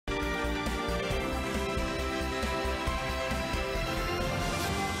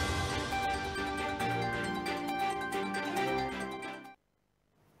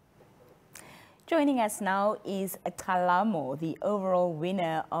Joining us now is Xallamo, the overall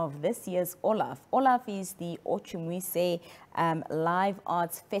winner of this year's OLAF. OLAF is the Ochumwise Live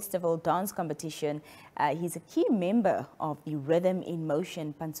Arts Festival dance competition. He's a key member of the Rhythm in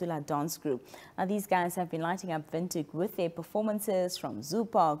Motion Pantsula Dance Group. Now, these guys have been lighting up Windhoek with their performances from Zoo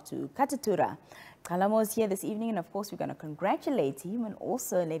Park to Katutura. Xallamo is here this evening, and of course we're going to congratulate him and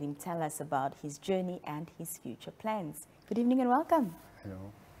also let him tell us about his journey and his future plans. Good evening and welcome.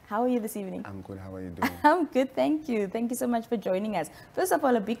 Hello. How are you this evening? I'm good. How are you doing? I'm good, thank you. Thank you so much for joining us. First of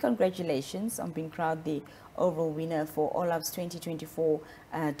all, a big congratulations on being crowned the overall winner for OLAF's 2024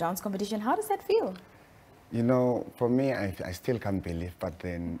 dance competition. How does that feel? You know, for me, I still can't believe, but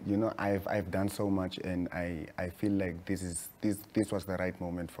then, you know, I've done so much, and I feel like this was the right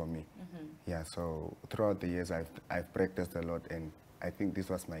moment for me. Yeah, so throughout the years, I've practiced a lot, and I think this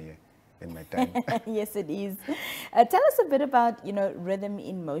was my year and my time. Yes, it is. Tell us a bit about, you know, Rhythm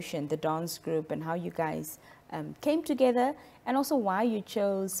in Motion, the dance group, and how you guys came together, and also why you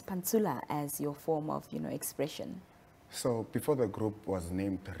chose Pantsula as your form of, you know, expression. So before the group was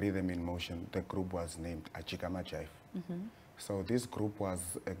named Rhythm in Motion, the group was named Achikama Jive. So this group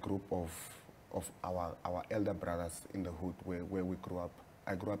was a group of our elder brothers in the hood where we grew up.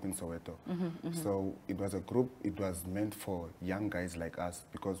 I grew up in Soweto. So it was a group, it was meant for young guys like us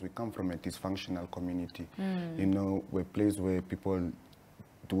because we come from a dysfunctional community. You know, a place where people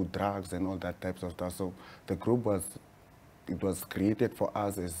do drugs and all that types of stuff. So the group was created for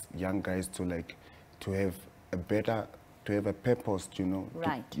us as young guys to have a purpose, you know.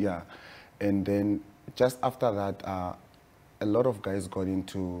 Right. Yeah. And then just after that, a lot of guys got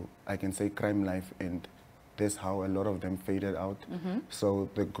into, I can say, crime life, and that's how a lot of them faded out. So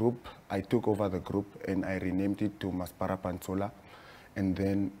the group, I took over the group and I renamed it to Motion Pantsula. And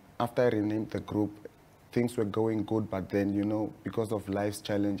then after I renamed the group, things were going good, but then, you know, because of life's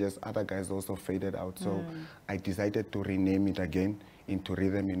challenges, other guys also faded out. So I decided to rename it again into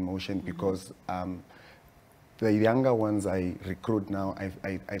Rhythm in Motion because the younger ones I recruit now,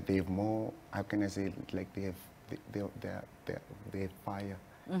 they have more, how can I say, like they have fire.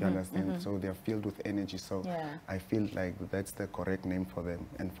 You understand? So they're filled with energy. So I feel like that's the correct name for them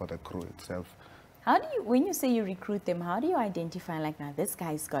and for the crew itself. How do you, when you say you recruit them, how do you identify, like, now this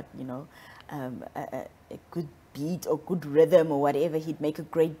guy's got, you know, a good beat or good rhythm or whatever, he'd make a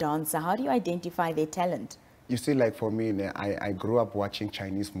great dancer? How do you identify their talent? You see, like for me, I grew up watching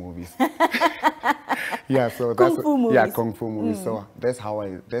Chinese movies. Yeah, so that's Kung Fu movies. Kung Fu movies. So that's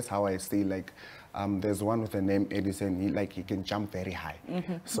how I see, like, there's one with the name Edison. He can jump very high.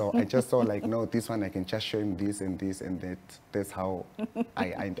 So I just saw, like, no, this one I can just show him this and this, and that's how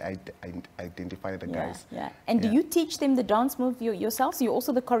I identify the guys. Yeah. And do you teach them the dance move yourself? So you're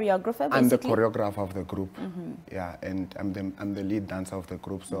also the choreographer, basically? I'm the choreographer of the group. Yeah, and I'm the lead dancer of the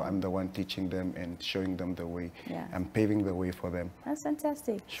group. So I'm the one teaching them and showing them the way. I'm paving the way for them. That's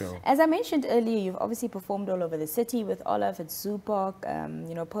fantastic. Sure. As I mentioned earlier, you've obviously performed all over the city with OLAF at Zoo Park,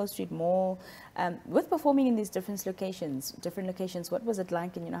 you know, Post Street Mall. With performing in these different locations, what was it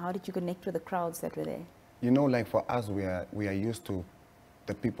like, and, you know, how did you connect with the crowds that were there? You know, like for us, we are used to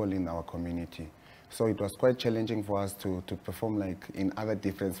the people in our community. So it was quite challenging for us to perform, like, in other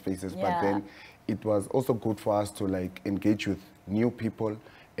different spaces. But then it was also good for us to, like, engage with new people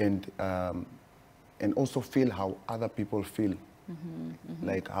and also feel how other people feel,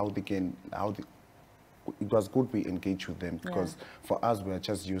 like it was good we engaged with them because for us, we are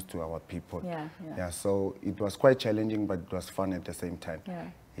just used to our people. So it was quite challenging, but it was fun at the same time.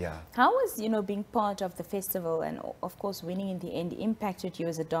 How was, you know, being part of the festival and, of course, winning in the end impacted you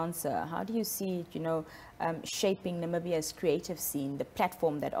as a dancer? How do you see it, you know, shaping Namibia's creative scene, the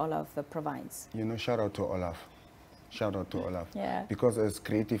platform that OLAF provides? You know, shout out to OLAF. Shout out to OLAF. Because as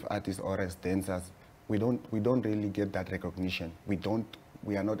creative artists or as dancers, we don't really get that recognition.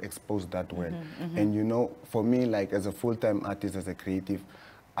 We are not exposed that well. And, you know, for me, like, as a full-time artist, as a creative,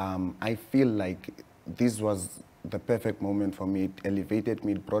 I feel like this was the perfect moment for me. It elevated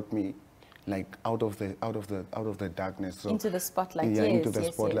me, it brought me, like, out of the darkness. So, into the spotlight. Into the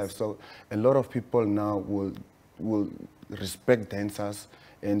spotlight. So a lot of people now will respect dancers,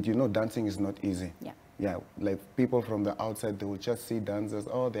 and, you know, dancing is not easy. Yeah, like, people from the outside, they will just see dancers,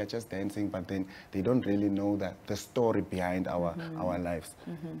 oh, they're just dancing, but then they don't really know the story behind our lives.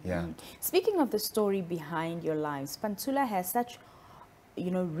 Speaking of the story behind your lives, Pantsula has such, you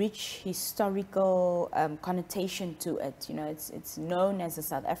know, rich historical connotation to it. You know, it's known as a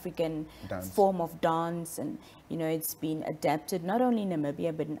South African form of dance, and, you know, it's been adapted not only in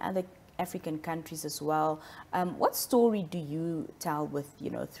Namibia but in other African countries as well. What story do you tell with,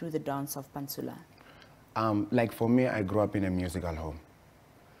 you know, through the dance of Pantsula? Like for me, I grew up in a musical home.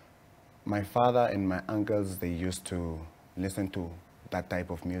 My father and my uncles, they used to listen to that type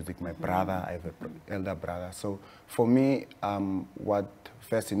of music. My brother, I have an elder brother. So for me, what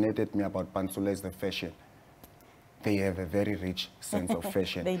fascinated me about Pantsula is the fashion. They have a very rich sense of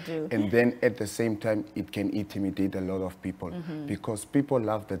fashion. They do. And then at the same time, it can intimidate a lot of people because people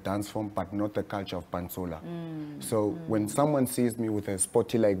love the dance form, but not the culture of Pantsula. So when someone sees me with a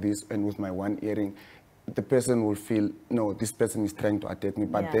spotty like this and with my one earring, the person will feel, no, this person is trying to attack me.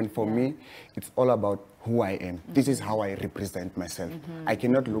 But then for me, it's all about who I am. This is how I represent myself. I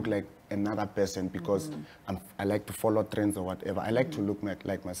cannot look like another person because I like to follow trends or whatever. I like to look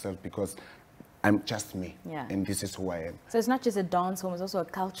like myself because I'm just me, and this is who I am. So it's not just a dance form, it's also a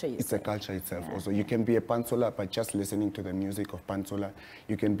culture, It's a culture itself also. You can be a Pantsula by just listening to the music of Pantsula.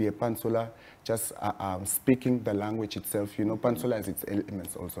 You can be a Pantsula just speaking the language itself. You know, Pantsula has its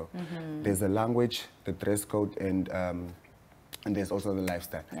elements also. There's the language, the dress code, and there's also the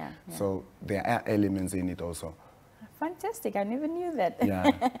lifestyle. So there are elements in it also. Fantastic, I never knew that. Yeah.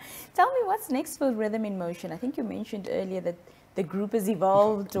 Tell me, what's next for Rhythm in Motion? I think you mentioned earlier that the group has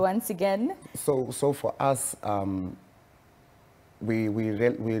evolved once again. So for us, we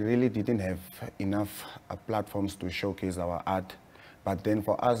really didn't have enough platforms to showcase our art. But then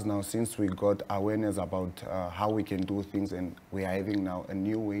for us now, since we got awareness about how we can do things, and we are having now a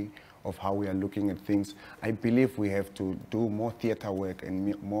new way of how we are looking at things, I believe we have to do more theater work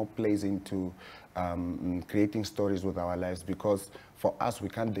and more plays into creating stories with our lives, because for us, we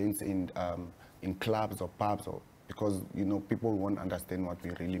can't dance in clubs or pubs, or because, you know, people won't understand what we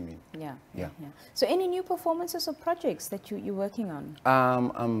really mean. Yeah. So any new performances or projects that you're working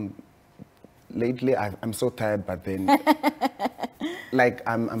on? Lately, I'm so tired, but then like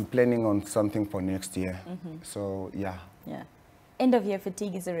I'm planning on something for next year. So yeah. End of year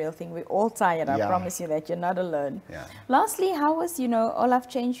fatigue is a real thing. We're all tired. I promise you that. You're not alone. Lastly, how has, OLAF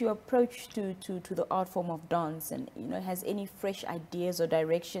changed your approach to the art form of dance? And, has any fresh ideas or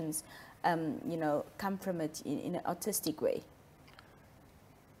directions, come from it in an artistic way?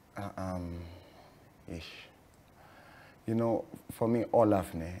 For me,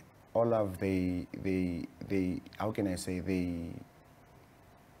 OLAF, they how can I say,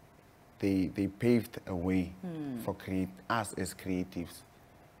 they paved a way for us as creatives.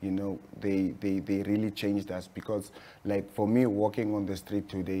 They really changed us, because, like, for me, walking on the street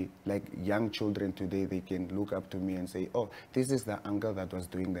today, like young children today, they can look up to me and say, oh, this is the uncle that was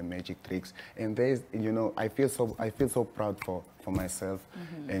doing the magic tricks. And there's, I feel so proud for myself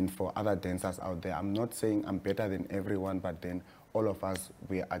and for other dancers out there. I'm not saying I'm better than everyone, but then all of us,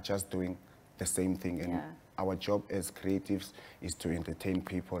 we are just doing the same thing. And our job as creatives is to entertain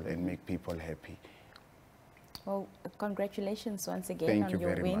people and make people happy. Well, congratulations once again on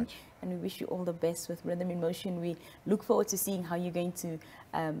your win. And we wish you all the best with Rhythm in Motion. We look forward to seeing how you're going to,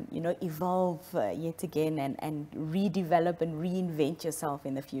 evolve yet again and redevelop and reinvent yourself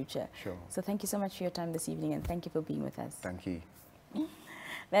in the future. Sure. So thank you so much for your time this evening, and thank you for being with us. Thank you.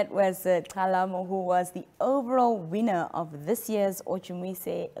 That was Xallamo, who was the overall winner of this year's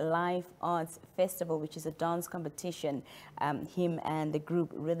Ochumwise Live Arts Festival, which is a dance competition. Him and the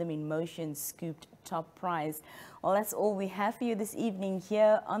group Rhythm in Motion scooped top prize. Well, that's all we have for you this evening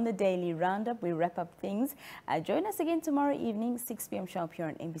here on the Daily Roundup. We wrap up things. Join us again tomorrow evening, 6 p.m. sharp here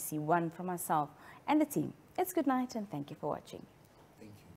on NBC One. From myself and the team, it's good night and thank you for watching.